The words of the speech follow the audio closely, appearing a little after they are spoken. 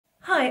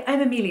Hi,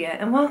 I'm Amelia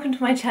and welcome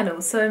to my channel,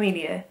 Sew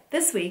Amelia.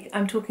 This week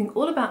I'm talking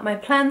all about my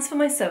plans for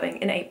my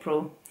sewing in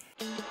April.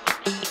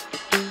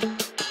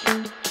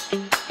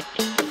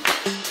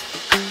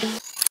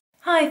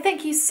 Hi,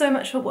 thank you so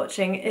much for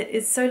watching. It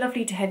is so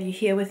lovely to have you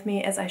here with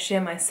me as I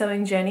share my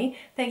sewing journey.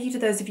 Thank you to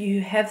those of you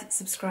who have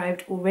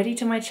subscribed already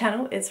to my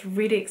channel. It's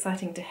really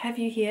exciting to have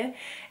you here.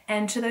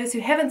 And to those who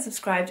haven't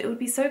subscribed, it would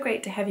be so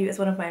great to have you as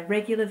one of my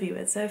regular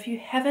viewers. So if you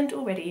haven't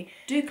already,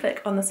 do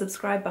click on the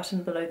subscribe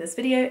button below this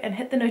video and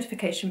hit the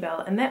notification bell,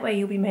 and that way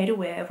you'll be made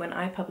aware of when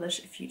I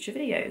publish future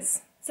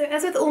videos. So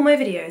as with all my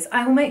videos,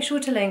 I will make sure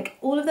to link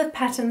all of the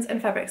patterns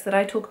and fabrics that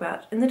I talk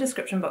about in the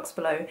description box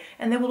below,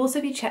 and there will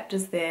also be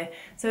chapters there.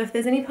 So if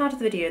there's any part of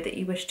the video that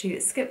you wish to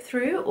skip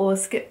through or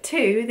skip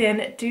to,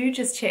 then do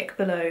just check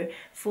below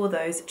for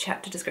those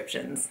chapter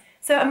descriptions.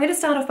 So I'm going to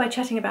start off by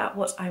chatting about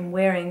what I'm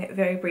wearing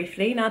very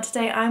briefly. Now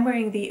today I'm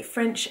wearing the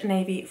French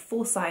Navy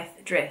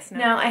Forsyth dress.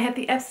 Now I had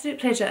the absolute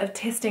pleasure of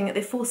testing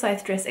the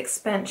Forsyth dress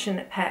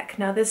expansion pack.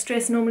 Now this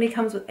dress normally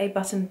comes with a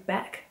button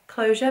back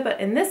closure,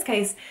 but in this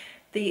case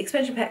the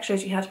expansion pack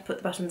shows you how to put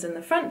the buttons in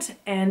the front,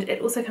 and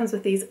it also comes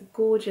with these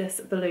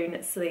gorgeous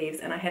balloon sleeves,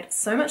 and I had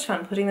so much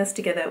fun putting this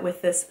together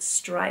with this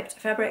striped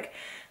fabric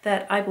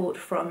that I bought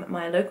from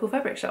my local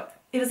fabric shop.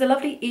 It is a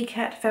lovely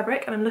ECAT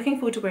fabric and I'm looking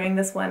forward to wearing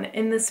this one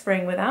in the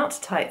spring without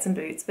tights and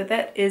boots, but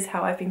that is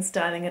how I've been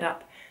styling it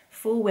up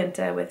for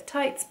winter, with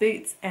tights,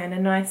 boots and a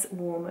nice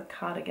warm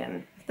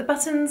cardigan. The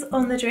buttons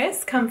on the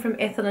dress come from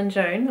Ethel &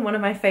 Joan, one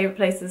of my favourite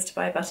places to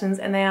buy buttons,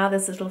 and they are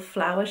this little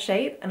flower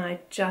shape and I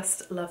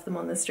just love them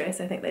on this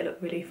dress. I think they look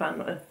really fun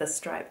with the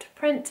striped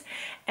print.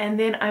 And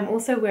then I'm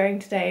also wearing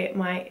today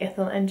my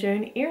Ethel &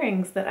 Joan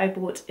earrings that I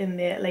bought in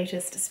their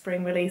latest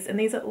spring release, and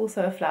these are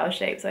also a flower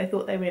shape, so I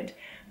thought they went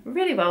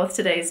really well with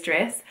today's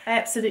dress. I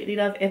absolutely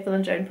love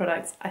Ethel & Joan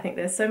products. I think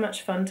they're so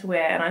much fun to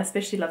wear, and I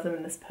especially love them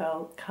in this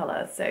pearl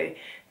colour. So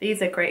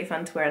these are great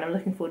fun to wear, and I'm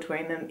looking forward to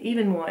wearing them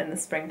even more in the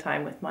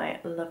springtime with my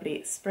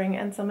lovely spring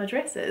and summer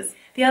dresses.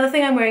 The other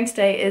thing I'm wearing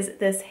today is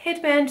this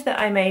headband that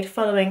I made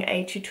following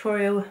a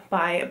tutorial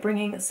by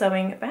Bringing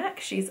Sewing Back.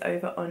 She's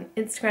over on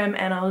Instagram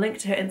and I'll link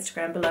to her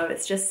Instagram below.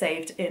 It's just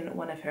saved in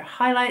one of her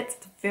highlights.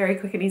 It's very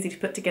quick and easy to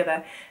put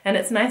together, and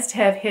it's nice to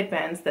have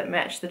headbands that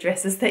match the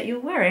dresses that you're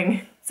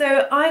wearing.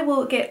 So I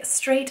will get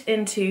straight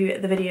into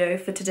the video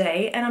for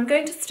today, and I'm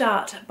going to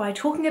start by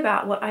talking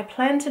about what I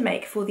plan to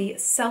make for the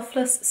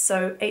Selfless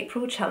Sew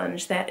April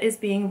challenge that is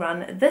being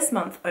run this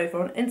month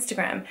over on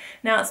Instagram.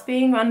 Now it's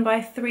being run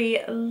by three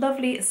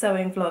lovely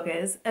sewing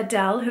vloggers: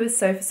 Adele, who is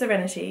Sew for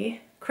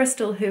Serenity,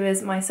 Crystal, who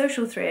is my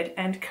social thread,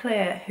 and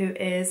Claire, who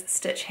is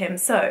Stitch Hem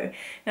Sew.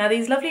 Now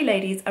these lovely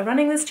ladies are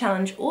running this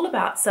challenge all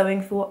about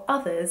sewing for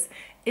others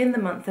in the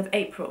month of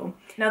April.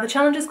 Now the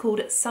challenge is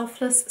called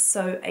Selfless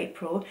Sew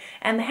April,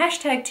 and the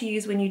hashtag to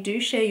use when you do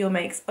share your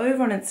makes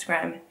over on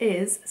Instagram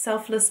is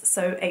Selfless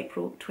Sew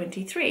April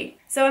 23.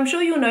 So I'm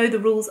sure you'll know the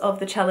rules of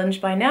the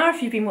challenge by now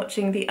if you've been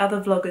watching the other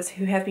vloggers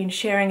who have been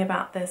sharing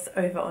about this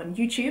over on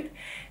YouTube.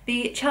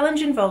 The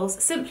challenge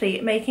involves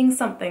simply making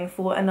something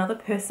for another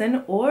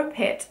person or a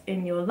pet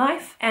in your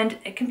life, and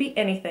it can be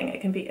anything.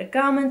 It can be a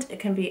garment, it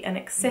can be an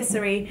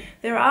accessory.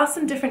 There are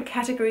some different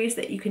categories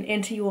that you can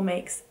enter your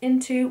makes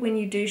into when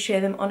you do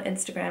share them on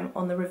Instagram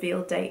on the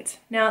reveal date.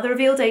 Now the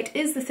reveal date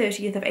is the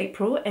 30th of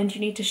April, and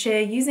you need to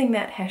share using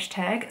that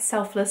hashtag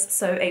Selfless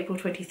Sew April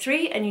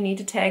 23, and you need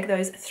to tag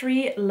those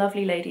three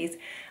lovely ladies,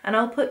 and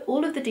I'll put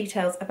all of the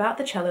details about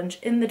the challenge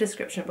in the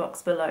description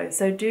box below,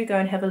 so do go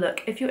and have a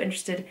look if you're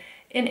interested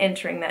in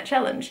entering that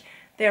challenge.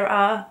 There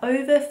are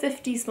over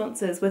 50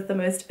 sponsors with the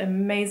most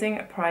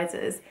amazing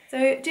prizes,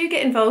 so do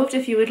get involved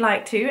if you would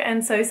like to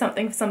and sew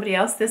something for somebody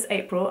else this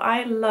April.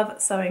 I love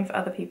sewing for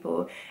other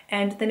people,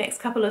 and the next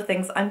couple of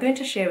things I'm going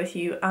to share with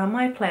you are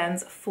my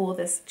plans for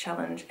this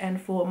challenge and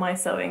for my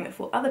sewing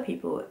for other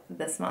people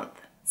this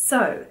month.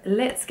 So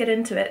let's get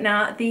into it.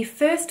 Now the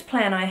first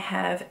plan I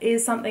have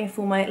is something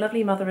for my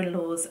lovely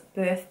mother-in-law's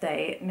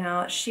birthday.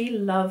 Now she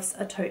loves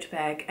a tote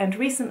bag, and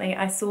recently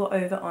I saw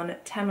over on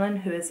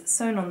Tamlin, who is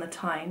Sewn on the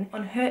Tyne,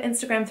 on her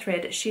Instagram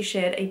thread she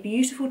shared a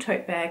beautiful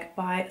tote bag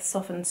by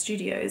Soften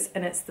Studios,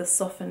 and it's the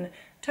Soften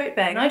tote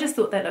bag. And I just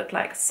thought that looked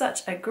like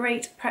such a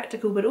great,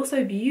 practical, but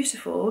also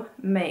beautiful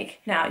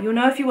make. Now, you'll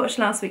know if you watched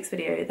last week's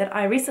video that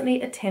I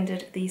recently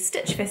attended the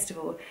Stitch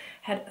Festival,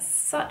 had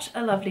such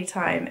a lovely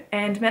time,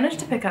 and managed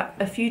to pick up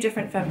a few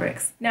different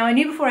fabrics. Now, I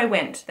knew before I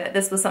went that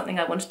this was something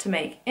I wanted to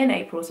make in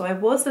April, so I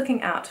was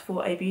looking out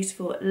for a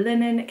beautiful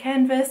linen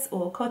canvas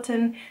or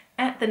cotton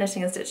at the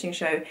Knitting and Stitching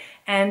show,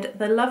 and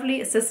the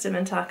lovely Sister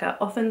Mintaka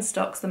often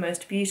stocks the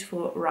most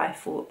beautiful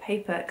rifle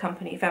paper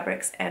company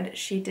fabrics, and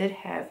she did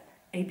have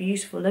a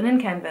beautiful linen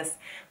canvas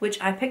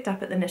which I picked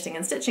up at the Knitting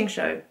and Stitching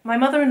show. My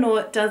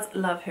mother-in-law does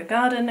love her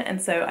garden,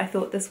 and so I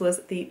thought this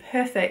was the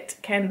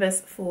perfect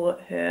canvas for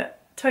her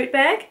tote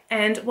bag.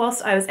 And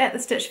whilst I was at the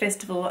Stitch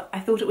Festival, I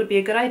thought it would be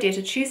a good idea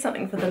to choose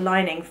something for the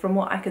lining from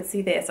what I could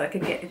see there so I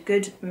could get a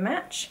good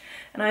match.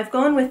 And I've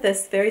gone with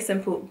this very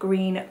simple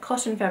green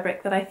cotton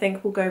fabric that I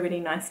think will go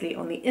really nicely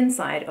on the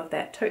inside of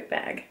that tote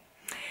bag.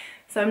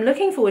 So I'm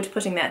looking forward to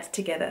putting that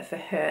together for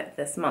her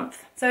this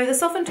month. So the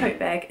Soften tote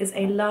bag is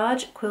a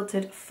large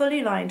quilted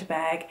fully lined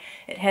bag.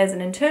 It has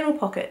an internal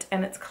pocket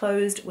and it's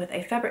closed with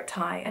a fabric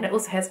tie, and it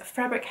also has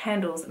fabric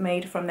handles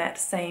made from that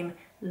same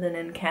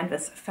linen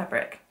canvas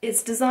fabric.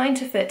 It's designed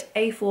to fit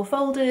A4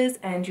 folders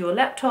and your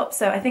laptop,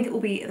 so I think it will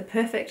be the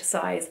perfect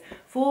size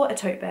for a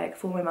tote bag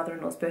for my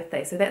mother-in-law's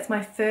birthday. So that's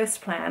my first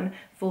plan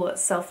for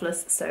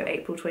Selfless Sew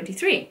April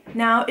 23.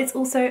 Now it's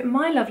also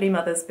my lovely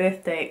mother's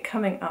birthday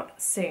coming up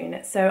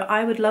soon, so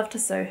I would love to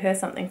sew her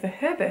something for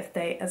her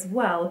birthday as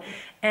well.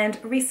 And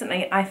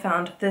recently I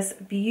found this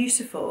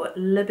beautiful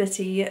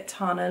Liberty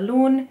Tana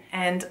lawn,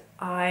 and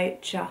I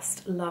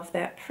just love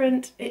that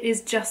print. It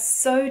is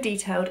just so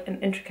detailed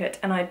and intricate,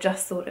 and I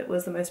just thought it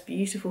was the most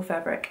beautiful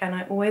fabric, and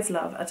I always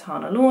love a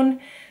Tana lawn.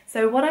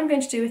 So what I'm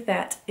going to do with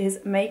that is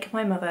make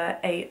my mother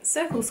a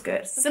circle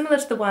skirt, similar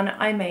to the one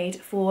I made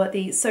for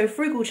the Sew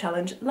Frugal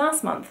challenge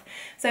last month.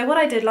 So what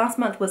I did last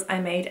month was I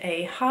made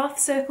a half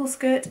circle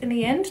skirt in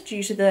the end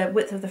due to the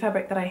width of the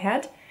fabric that I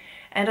had.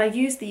 And I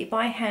used the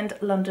By Hand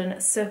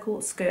London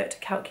Circle Skirt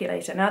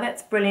Calculator. Now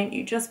that's brilliant.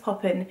 You just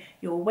pop in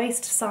your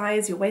waist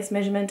size, your waist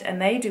measurement, and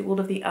they do all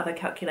of the other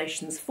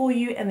calculations for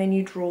you, and then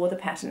you draw the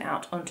pattern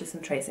out onto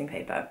some tracing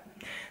paper.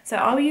 So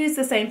I'll use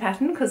the same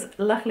pattern because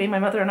luckily my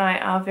mother and I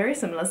are very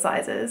similar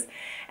sizes.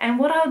 And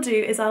what I'll do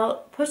is I'll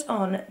put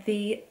on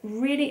the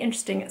really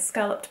interesting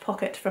scalloped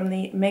pocket from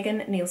the Megan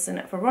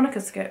Nielsen Veronica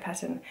skirt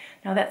pattern.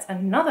 Now that's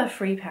another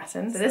free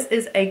pattern. So this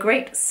is a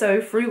great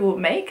Sew Frugal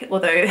make,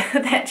 although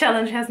that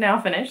challenge has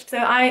now finished. So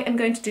I am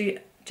going to do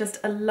just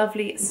a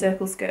lovely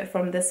circle skirt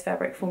from this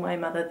fabric for my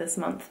mother this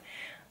month.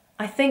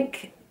 I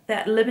think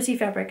that Liberty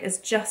fabric is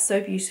just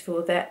so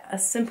beautiful that a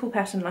simple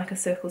pattern like a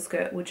circle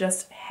skirt will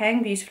just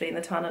hang beautifully in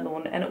the Tana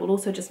lawn, and it will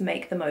also just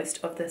make the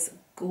most of this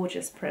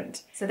gorgeous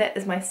print. So that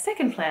is my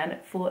second plan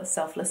for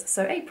Selfless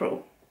Sew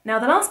April. Now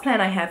the last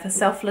plan I have for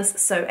Selfless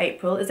Sew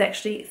April is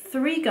actually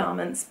 3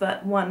 garments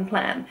but 1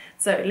 plan.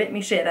 So let me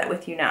share that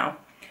with you now.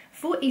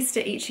 For Easter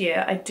each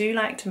year, I do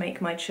like to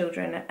make my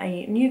children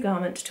a new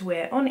garment to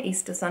wear on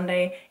Easter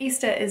Sunday.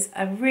 Easter is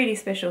a really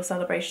special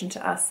celebration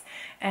to us,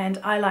 and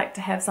I like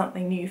to have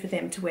something new for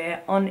them to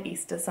wear on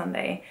Easter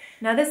Sunday.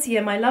 Now this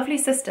year, my lovely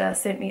sister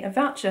sent me a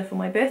voucher for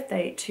my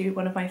birthday to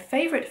one of my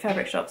favourite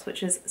fabric shops,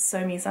 which is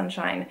Sew Me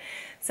Sunshine.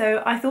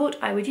 So I thought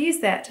I would use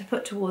that to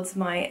put towards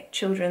my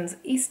children's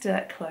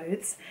Easter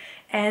clothes.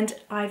 And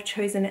I've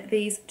chosen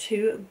these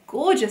 2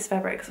 gorgeous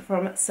fabrics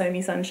from Sew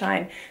Me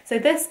Sunshine. So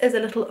this is a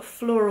little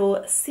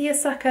floral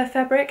seersucker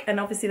fabric, and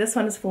obviously this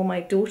one is for my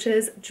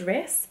daughter's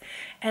dress.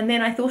 And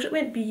then I thought it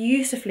went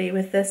beautifully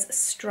with this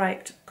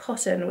striped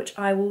cotton, which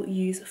I will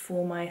use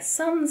for my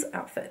son's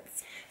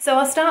outfits. So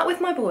I'll start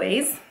with my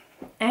boys.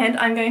 And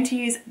I'm going to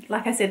use,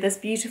 like I said, this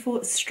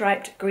beautiful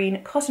striped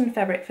green cotton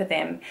fabric for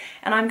them.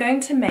 And I'm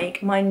going to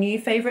make my new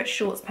favourite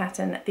shorts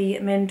pattern, the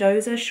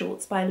Mendoza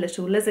shorts by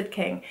Little Lizard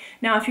King.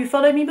 Now, if you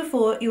followed me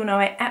before, you'll know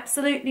I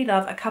absolutely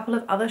love a couple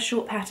of other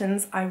short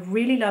patterns. I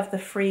really love the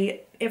free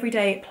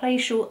everyday play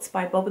shorts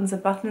by Bobbins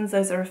and Buttons.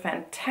 Those are a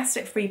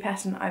fantastic free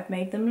pattern. I've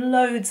made them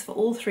loads for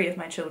all 3 of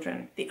my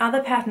children. The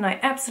other pattern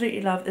I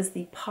absolutely love is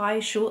the pie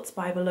shorts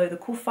by Below the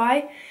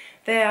Kufai.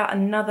 They are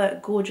another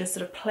gorgeous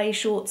sort of play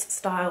shorts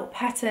style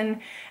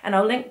pattern, and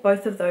I'll link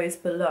both of those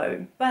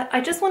below. But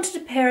I just wanted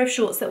a pair of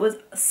shorts that was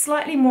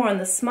slightly more on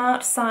the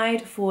smart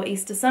side for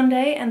Easter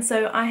Sunday, and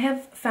so I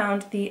have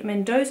found the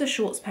Mendoza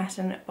shorts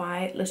pattern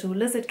by Little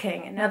Lizard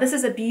King. Now this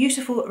is a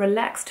beautiful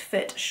relaxed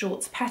fit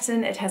shorts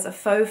pattern. It has a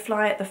faux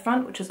fly at the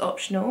front, which is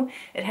optional.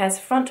 It has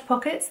front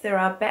pockets. There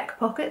are back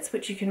pockets,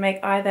 which you can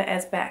make either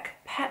as back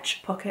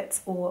patch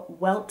pockets or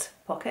welt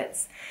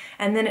pockets,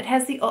 and then it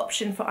has the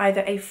option for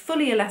either a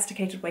fully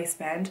elasticated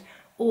waistband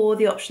or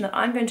the option that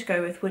I'm going to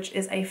go with, which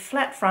is a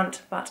flat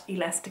front but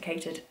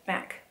elasticated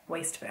back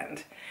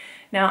waistband.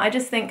 Now I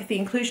just think the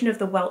inclusion of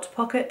the welt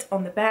pocket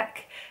on the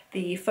back,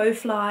 the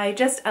faux fly,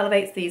 just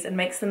elevates these and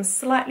makes them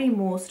slightly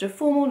more sort of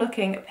formal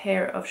looking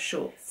pair of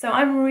shorts. So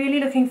I'm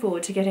really looking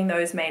forward to getting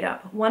those made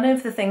up. One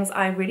of the things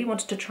I really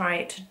wanted to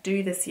try to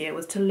do this year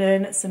was to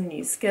learn some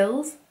new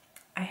skills.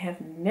 I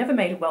have never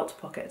made a welt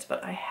pocket,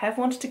 but I have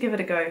wanted to give it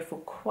a go for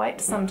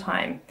quite some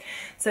time.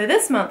 So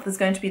this month is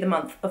going to be the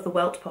month of the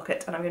welt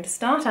pocket, and I'm going to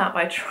start out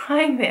by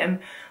trying them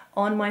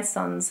on my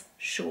son's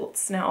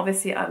shorts. Now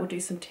obviously I will do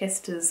some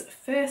testers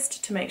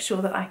first to make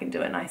sure that I can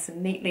do it nice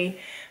and neatly,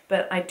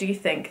 but I do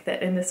think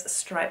that in this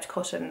striped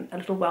cotton, a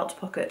little welt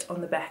pocket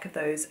on the back of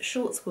those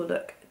shorts will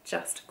look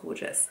just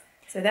gorgeous.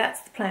 So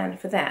that's the plan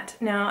for that.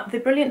 Now, the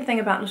brilliant thing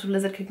about Little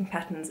Lizard King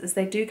patterns is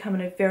they do come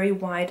in a very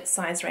wide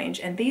size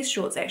range, and these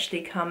shorts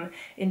actually come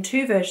in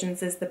 2 versions.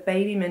 There's the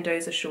baby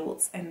Mendoza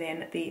shorts and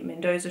then the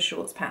Mendoza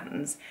shorts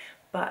patterns.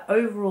 But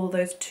overall,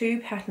 those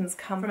 2 patterns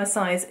come from a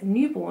size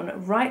newborn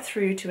right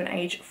through to an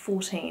age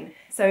 14.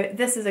 So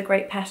this is a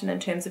great pattern in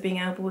terms of being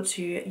able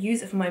to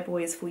use it for my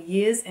boys for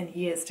years and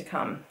years to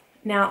come.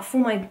 Now for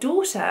my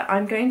daughter,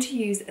 I'm going to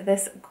use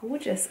this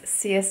gorgeous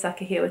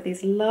seersucker here with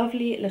these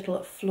lovely little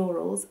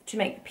florals to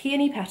make the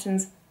peony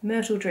patterns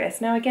myrtle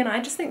dress. Now again,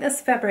 I just think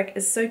this fabric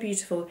is so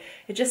beautiful.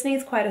 It just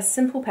needs quite a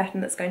simple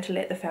pattern that's going to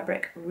let the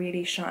fabric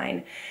really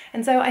shine.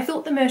 And so I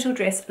thought the myrtle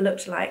dress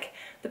looked like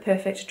the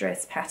perfect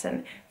dress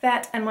pattern.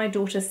 That, and my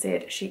daughter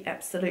said she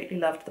absolutely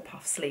loved the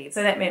puff sleeves.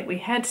 So that meant we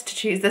had to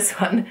choose this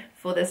one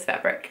for this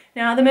fabric.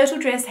 Now the myrtle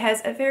dress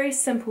has a very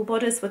simple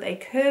bodice with a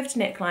curved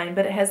neckline,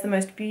 but it has the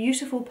most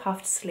beautiful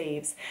puffed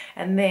sleeves.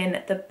 And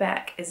then the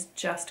back is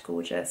just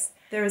gorgeous.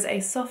 There is a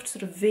soft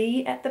sort of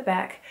V at the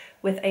back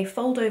with a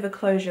fold over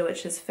closure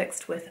which is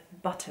fixed with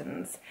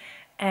buttons.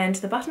 And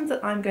the buttons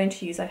that I'm going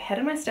to use I've had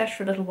in my stash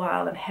for a little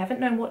while and haven't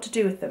known what to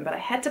do with them, but I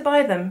had to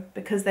buy them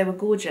because they were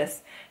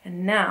gorgeous,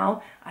 and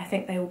now I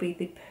think they will be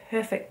the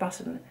perfect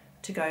button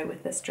to go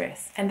with this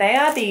dress. And they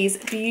are these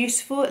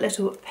beautiful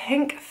little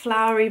pink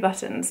flowery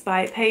buttons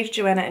by Paige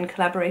Joanna in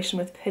collaboration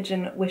with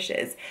Pigeon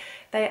Wishes.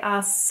 They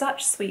are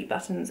such sweet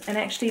buttons, and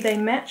actually they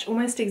match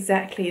almost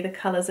exactly the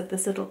colours of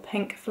this little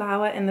pink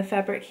flower in the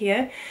fabric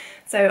here.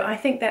 So I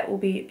think that will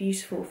be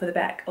beautiful for the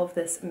back of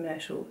this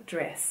myrtle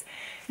dress.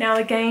 Now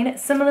again,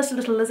 similar to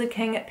Little Lizard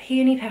King,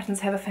 peony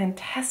patterns have a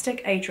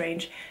fantastic age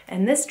range,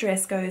 and this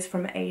dress goes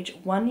from age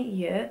 1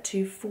 year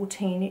to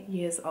 14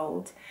 years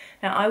old.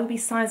 Now I will be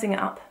sizing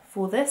up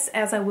for this,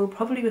 as I will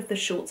probably with the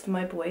shorts for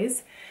my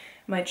boys.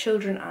 My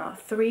children are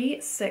 3,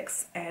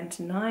 6 and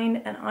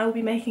 9, and I will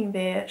be making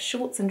their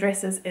shorts and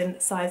dresses in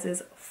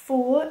sizes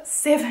 4,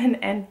 7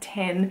 and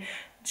 10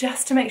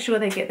 just to make sure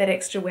they get that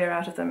extra wear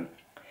out of them.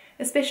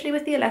 Especially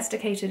with the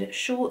elasticated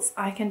shorts,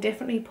 I can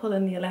definitely pull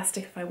in the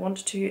elastic if I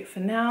want to for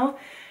now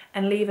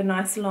and leave a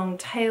nice long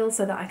tail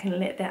so that I can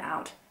let that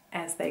out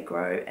as they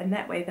grow, and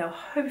that way they'll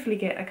hopefully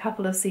get a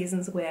couple of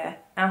seasons wear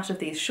out of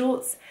these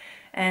shorts.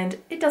 And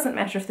it doesn't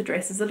matter if the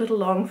dress is a little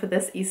long for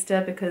this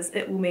Easter, because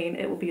it will mean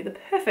it will be the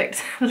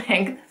perfect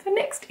length for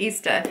next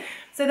Easter.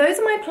 So those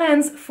are my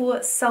plans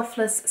for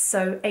Selfless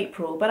Sew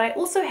April, but I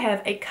also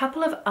have a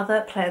couple of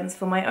other plans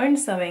for my own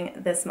sewing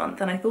this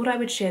month, and I thought I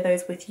would share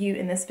those with you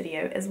in this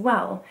video as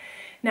well.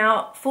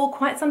 Now, for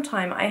quite some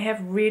time I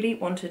have really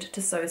wanted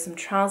to sew some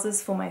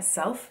trousers for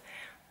myself.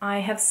 I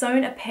have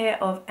sewn a pair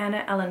of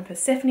Anna Ellen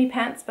Persephone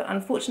pants, but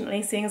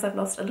unfortunately, seeing as I've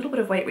lost a little bit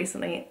of weight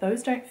recently,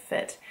 those don't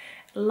fit.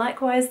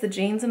 Likewise, the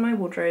jeans in my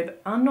wardrobe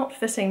are not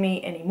fitting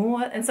me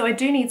anymore, and so I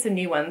do need some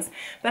new ones,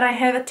 but I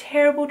have a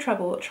terrible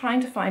trouble trying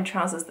to find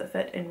trousers that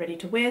fit in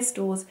ready-to-wear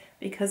stores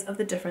because of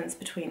the difference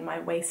between my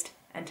waist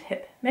and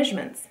hip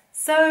measurements.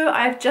 So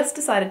I've just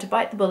decided to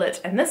bite the bullet,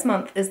 and this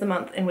month is the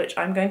month in which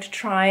I'm going to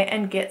try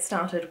and get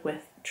started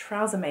with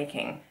trouser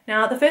making.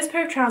 Now, the first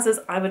pair of trousers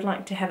I would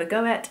like to have a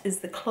go at is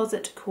the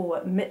Closet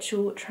Core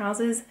Mitchell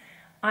trousers.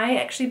 I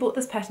actually bought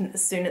this pattern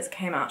as soon as it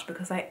came out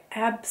because I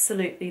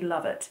absolutely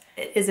love it.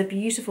 It is a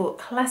beautiful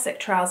classic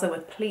trouser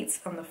with pleats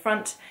on the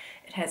front.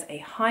 It has a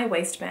high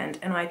waistband,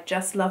 and I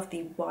just love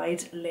the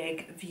wide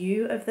leg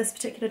view of this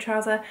particular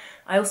trouser.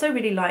 I also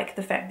really like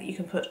the fact that you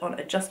can put on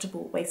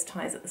adjustable waist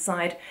ties at the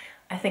side.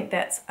 I think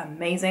that's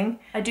amazing.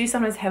 I do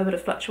sometimes have a bit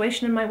of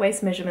fluctuation in my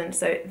waist measurement,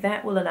 so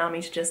that will allow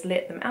me to just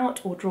let them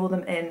out or draw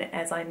them in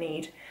as I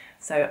need.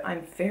 So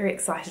I'm very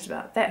excited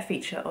about that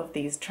feature of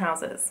these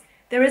trousers.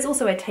 There is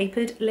also a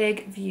tapered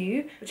leg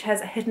view, which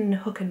has a hidden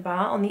hook and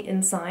bar on the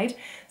inside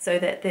so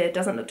that there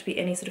doesn't look to be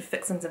any sort of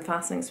fixings and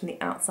fastenings from the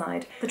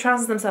outside. The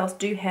trousers themselves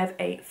do have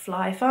a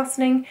fly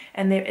fastening,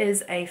 and there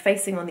is a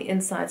facing on the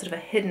inside, sort of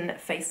a hidden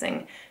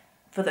facing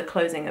for the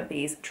closing of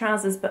these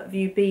trousers, but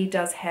view B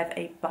does have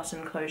a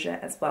button closure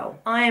as well.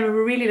 I am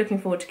really looking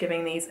forward to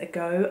giving these a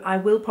go. I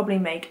will probably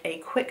make a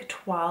quick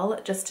toile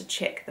just to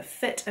check the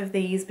fit of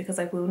these, because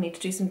I will need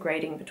to do some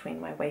grading between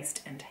my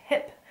waist and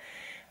hip.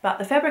 But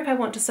the fabric I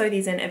want to sew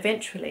these in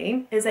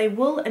eventually is a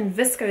wool and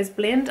viscose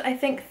blend. I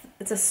think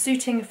it's a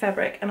suiting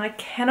fabric, and I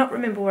cannot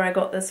remember where I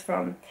got this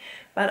from,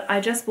 but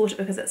I just bought it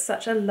because it's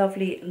such a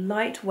lovely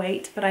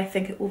lightweight, but I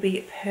think it will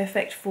be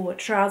perfect for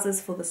trousers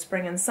for the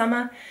spring and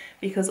summer,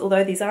 because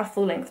although these are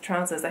full-length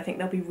trousers, I think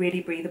they'll be really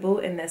breathable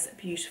in this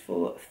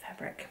beautiful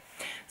fabric.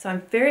 So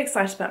I'm very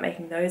excited about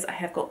making those. I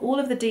have got all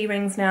of the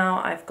D-rings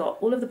now, I've got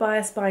all of the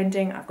bias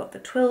binding, I've got the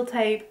twill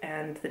tape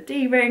and the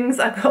D-rings,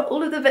 I've got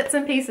all of the bits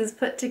and pieces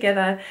put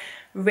together,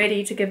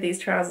 ready to give these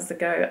trousers a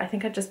go. I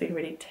think I've just been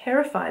really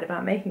terrified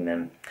about making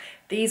them.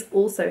 These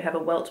also have a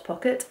welt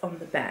pocket on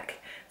the back,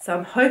 so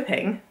I'm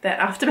hoping that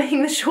after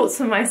making the shorts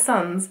for my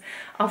sons,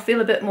 I'll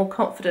feel a bit more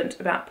confident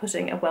about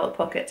putting a welt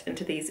pocket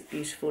into these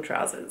beautiful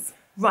trousers.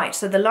 Right,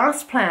 so the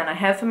last plan I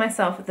have for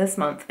myself this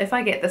month, if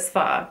I get this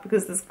far,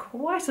 because there's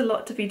quite a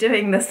lot to be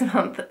doing this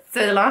month.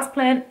 So the last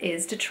plan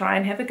is to try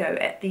and have a go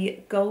at the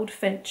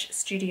Goldfinch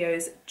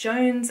Studios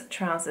Jones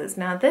trousers.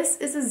 Now this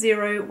is a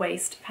zero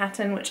waist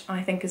pattern, which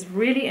I think is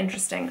really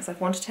interesting because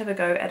I've wanted to have a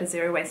go at a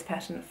zero waist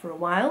pattern for a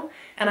while.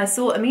 And I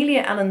saw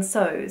Amelia Allen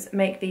Sews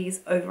make these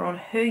over on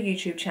her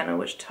YouTube channel,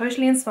 which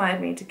totally inspired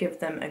me to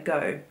give them a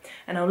go.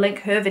 And I'll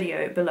link her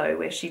video below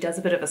where she does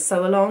a bit of a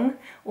sew along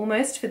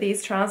almost for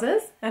these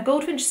trousers. Now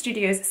Goldfinch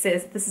Studios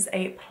says this is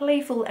a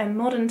playful and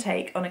modern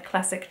take on a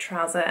classic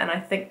trouser, and I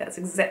think that's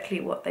exactly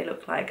what they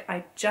look like.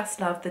 I just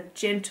love the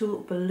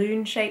gentle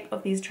balloon shape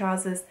of these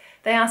trousers.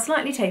 They are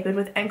slightly tapered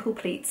with ankle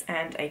pleats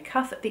and a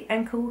cuff at the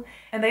ankle,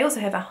 and they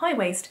also have a high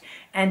waist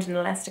and an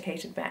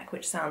elasticated back,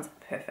 which sounds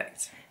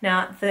perfect.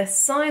 Now the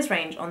size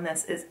range on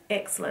this is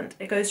excellent.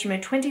 It goes from a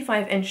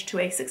 25-inch to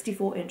a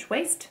 64-inch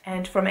waist,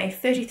 and from a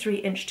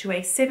 33-inch to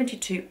a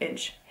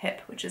 72-inch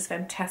hip, which is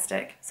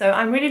fantastic. So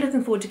I'm really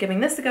looking forward to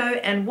giving this a go,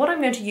 and what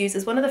I'm going to use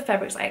is one of the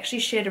fabrics I actually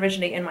shared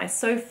originally in my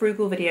Sew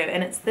Frugal video,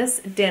 and it's this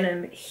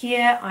denim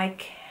here. I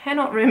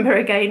cannot remember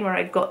again where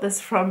I got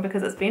this from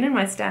because it's been in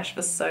my stash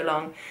for so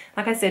long.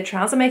 Like I said,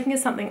 trouser making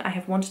is something I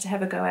have wanted to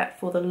have a go at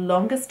for the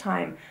longest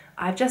time.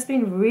 I've just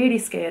been really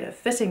scared of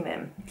fitting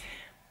them.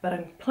 But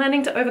I'm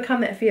planning to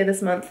overcome that fear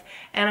this month,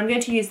 and I'm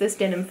going to use this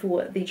denim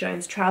for the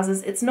Jones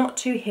trousers. It's not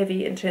too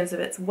heavy in terms of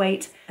its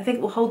weight. I think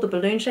it will hold the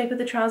balloon shape of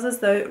the trousers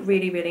though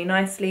really, really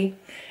nicely,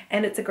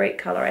 and it's a great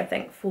colour I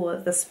think for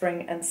the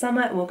spring and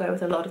summer. It will go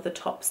with a lot of the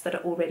tops that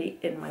are already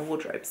in my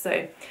wardrobe.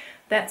 So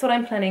that's what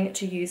I'm planning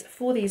to use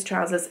for these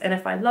trousers, and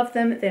if I love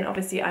them then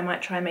obviously I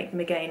might try and make them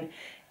again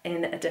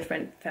in a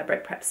different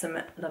fabric, perhaps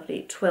some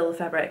lovely twill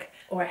fabric,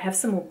 or I have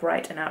some more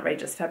bright and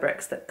outrageous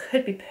fabrics that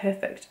could be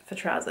perfect for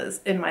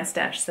trousers in my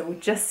stash, so we'll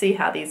just see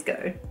how these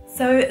go.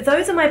 So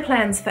those are my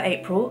plans for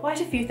April. Quite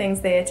a few things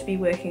there to be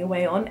working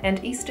away on,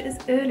 and Easter is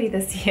early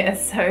this year,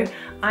 so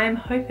I'm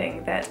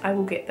hoping that I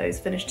will get those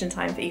finished in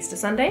time for Easter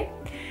Sunday,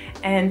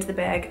 and the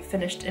bag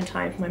finished in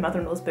time for my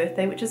mother-in-law's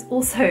birthday, which is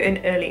also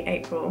in early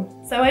April.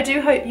 So I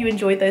do hope you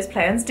enjoyed those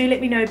plans. Do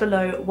let me know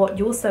below what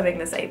you're sewing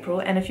this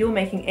April, and if you're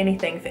making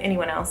anything for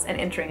anyone else and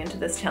entering into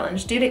this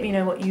challenge, do let me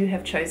know what you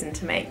have chosen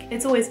to make.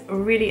 It's always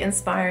really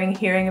inspiring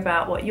hearing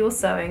about what you're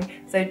sewing,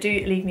 so do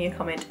leave me a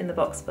comment in the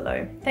box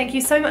below. Thank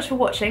you so much for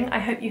watching. I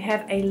hope you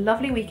have a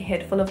lovely week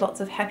ahead full of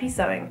lots of happy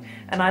sewing,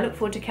 and I look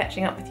forward to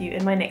catching up with you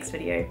in my next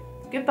video.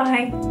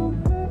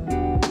 Goodbye!